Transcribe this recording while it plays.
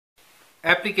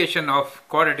Application of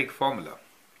quadratic formula.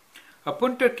 A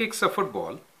punter kicks a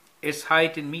football. Its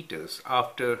height in meters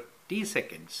after t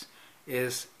seconds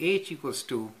is h equals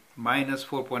to minus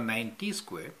 4.9 t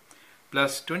square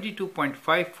plus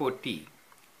 22.54 t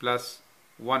plus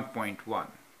 1.1.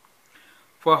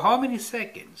 For how many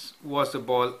seconds was the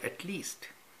ball at least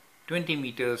 20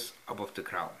 meters above the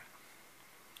ground?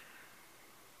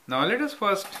 Now let us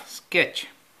first sketch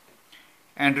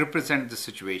and represent the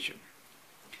situation.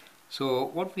 So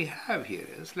what we have here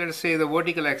is, let us say the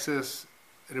vertical axis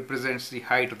represents the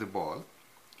height of the ball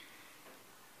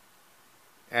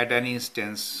at an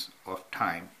instance of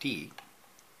time t.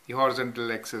 The horizontal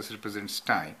axis represents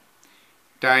time.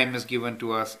 Time is given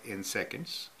to us in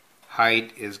seconds.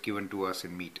 Height is given to us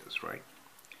in meters, right?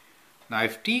 Now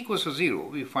if t equals to 0,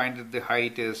 we find that the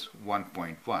height is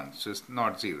 1.1. So it's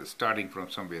not 0, it's starting from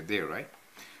somewhere there, right?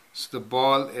 So the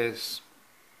ball is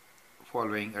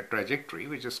following a trajectory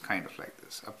which is kind of like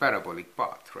this, a parabolic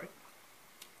path, right?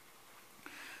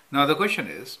 Now the question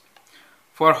is,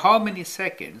 for how many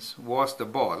seconds was the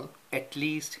ball at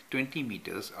least 20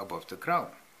 meters above the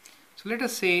ground? So let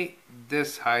us say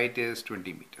this height is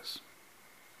 20 meters.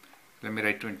 Let me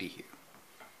write 20 here.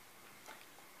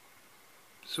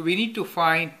 So we need to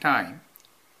find time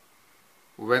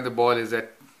when the ball is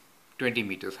at 20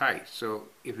 meters height. So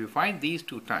if we find these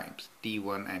two times,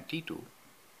 t1 and t2,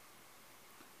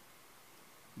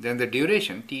 then the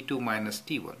duration t2 minus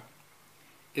t1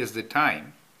 is the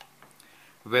time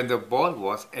when the ball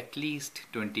was at least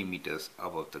 20 meters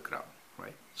above the ground,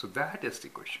 right? So that is the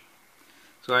question.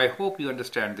 So I hope you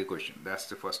understand the question. That's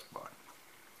the first part.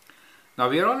 Now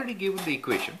we are already given the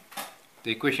equation.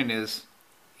 The equation is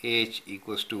h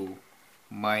equals to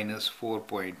minus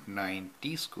 4.9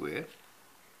 t square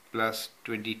plus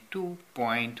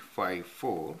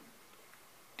 22.54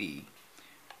 t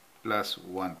plus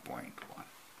 1.1.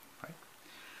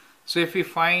 So if we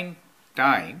find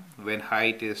time when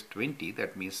height is 20,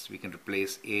 that means we can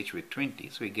replace h with 20.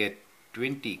 So we get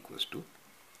 20 equals to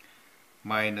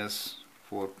minus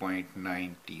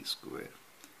 4.9 t square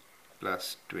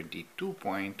plus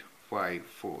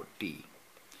 22.54 t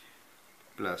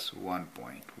plus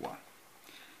 1.1.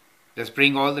 Let's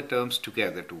bring all the terms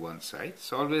together to one side.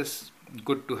 It's always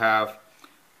good to have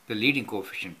the leading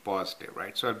coefficient positive,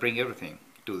 right? So I'll bring everything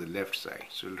to the left side.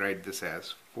 So we'll write this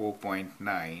as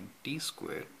 4.9 t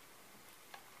square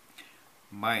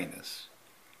minus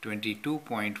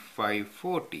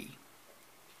 22.54 t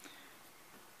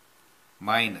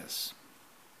minus,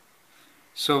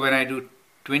 so when I do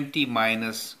 20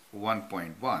 minus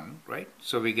 1.1, right?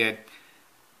 So we get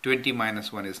 20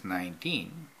 minus 1 is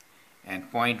 19,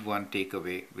 and 0.1 take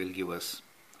away will give us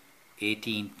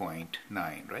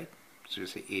 18.9, right? So you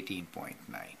say 18.9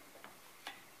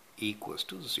 equals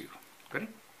to 0,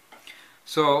 correct?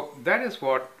 So that is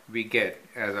what we get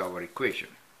as our equation.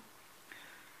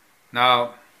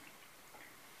 Now,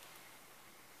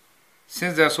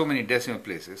 since there are so many decimal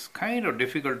places, kind of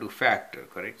difficult to factor,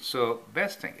 correct? So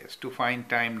best thing is to find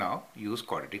time now, use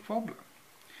quadratic formula.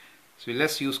 So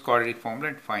let's use quadratic formula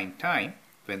and find time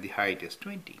when the height is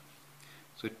 20.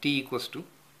 So t equals to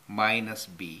minus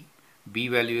b. B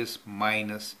value is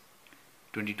minus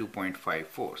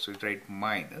 22.54. So we write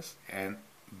minus, and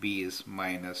b is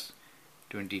minus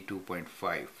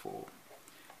 22.54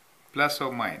 plus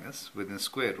or minus within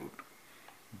square root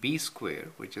b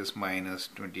square, which is minus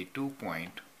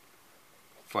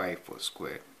 22.54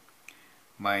 square,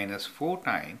 minus 4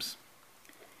 times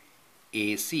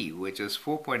AC, which is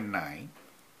 4.9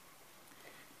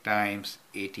 times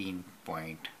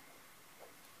 18.9,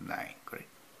 correct?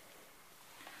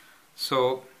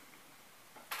 So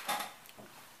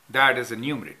that is the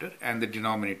numerator, and the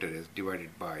denominator is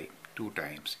divided by 2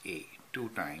 times A. 2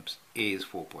 times A is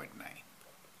 4.9.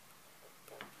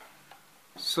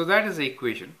 So that is the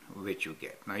equation which you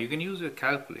get. Now you can use your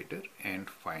calculator and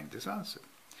find this answer.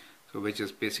 So which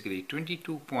is basically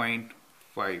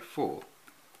 22.54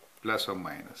 plus or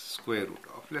minus square root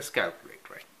of, let's calculate,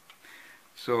 right?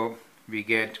 So we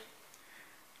get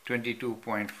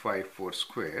 22.54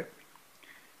 square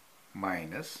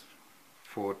minus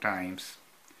 4 times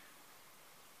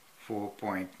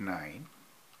 4.9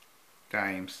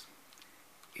 times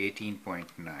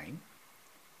 18.9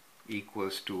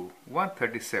 equals to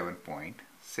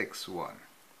 137.61,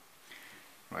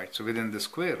 right? So within the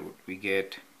square root we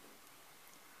get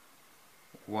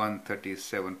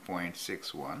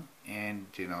 137.61,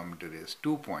 and denominator is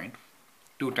 2 times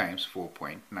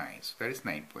 4.9, so that is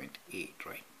 9.8,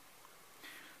 right?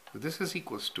 So this is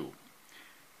equals to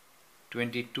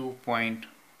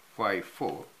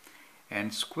 22.54,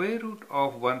 and square root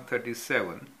of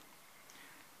 137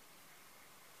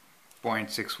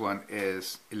 0.61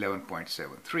 is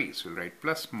 11.73. So we'll write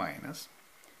plus minus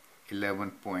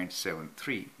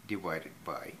 11.73 divided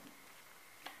by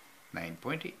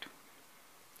 9.8.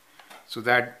 So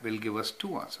that will give us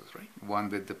two answers, right? One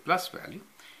with the plus value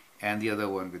and the other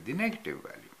one with the negative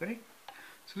value, correct?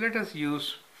 So let us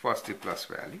use first the plus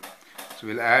value. So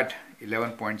we'll add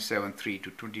 11.73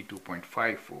 to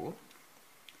 22.54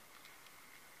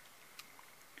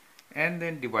 and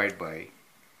then divide by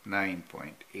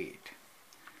 9.8.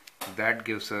 That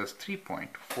gives us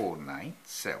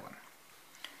 3.497.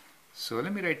 So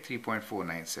let me write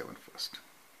 3.497 first.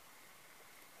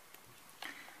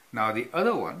 Now the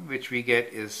other one which we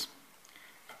get is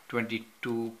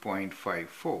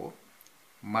 22.54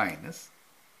 minus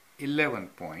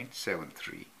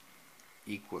 11.73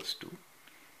 equals to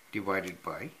divided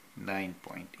by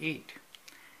 9.8,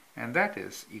 and that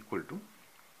is equal to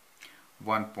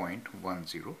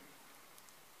 1.103,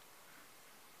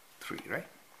 right?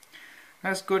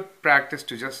 That's good practice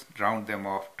to just round them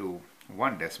off to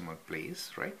one decimal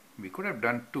place, right? We could have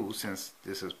done 2 since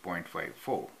this is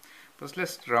 0.54, but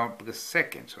let's round to the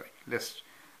seconds, right? Let's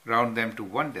round them to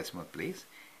one decimal place,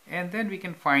 and then we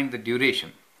can find the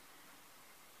duration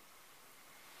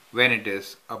when it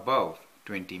is above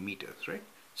 20 meters, right?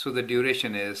 So the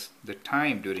duration is the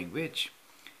time during which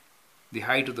the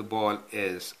height of the ball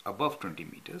is above 20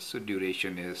 meters. So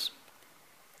duration is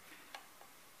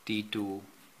T2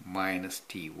 minus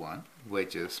T1,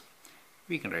 which is,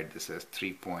 we can write this as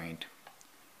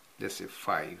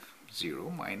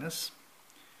 3.50 minus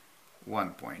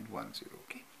 1.10,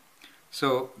 okay?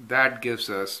 So that gives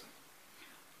us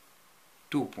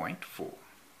 2.4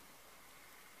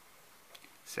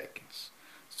 seconds.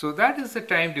 So that is the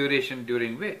time duration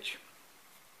during which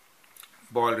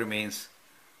ball remains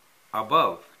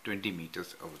above 20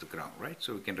 meters above the ground, right?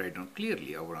 So we can write down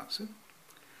clearly our answer,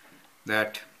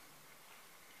 that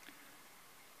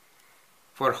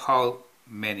for how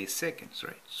many seconds,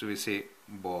 right? So we say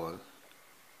ball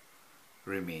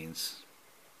remains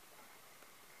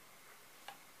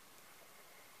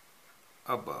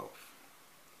above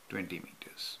 20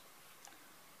 meters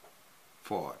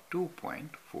for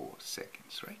 2.4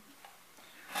 seconds, right?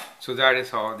 So that is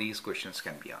how these questions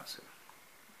can be answered.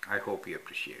 I hope you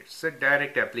appreciate it. It's a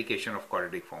direct application of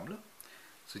quadratic formula.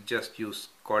 So just use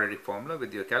quadratic formula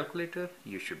with your calculator.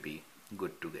 You should be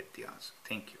good to get the answer.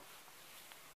 Thank you.